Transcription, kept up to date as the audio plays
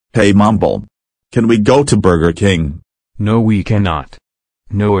Hey Mumble. Can we go to Burger King? No, we cannot.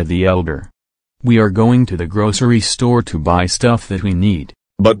 Noah the Elder. We are going to the grocery store to buy stuff that we need.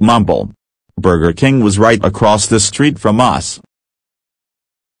 But Mumble. Burger King was right across the street from us.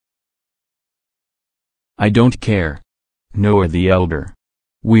 I don't care. Noah the Elder.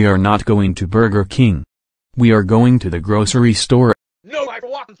 We are not going to Burger King. We are going to the grocery store. No, I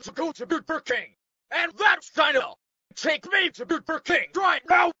want to go to Burger King. And that's final. Take me to Burger King right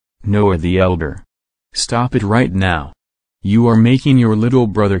now. Noah the Elder. Stop it right now. You are making your little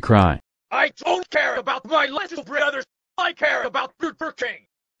brother cry. I don't care about my little brothers. I care about Burger King.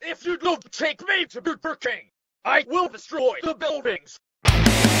 If you don't take me to Burger King, I will destroy the buildings.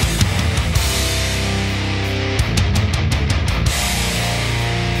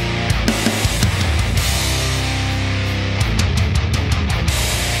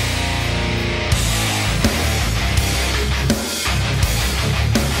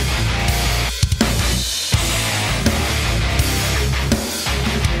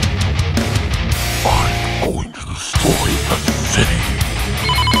 Going to destroy the city.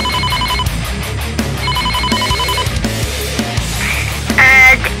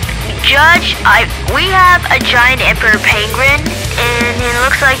 Judge, we have a giant emperor penguin, and it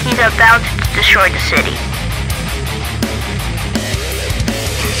looks like he's about to destroy the city.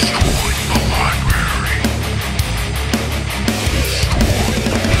 Destroy the library. Destroy the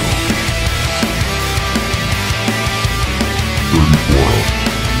buildings. 34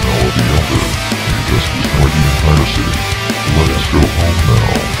 Noah the Elder. You just destroyed the entire city. Let us go home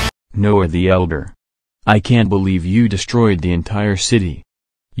now. Noah the Elder. I can't believe you destroyed the entire city.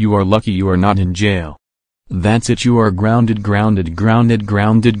 You are lucky you are not in jail. That's it, you are grounded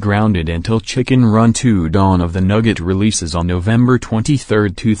until Chicken Run 2 Dawn of the Nugget releases on November 23,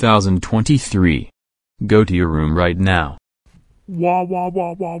 2023. Go to your room right now.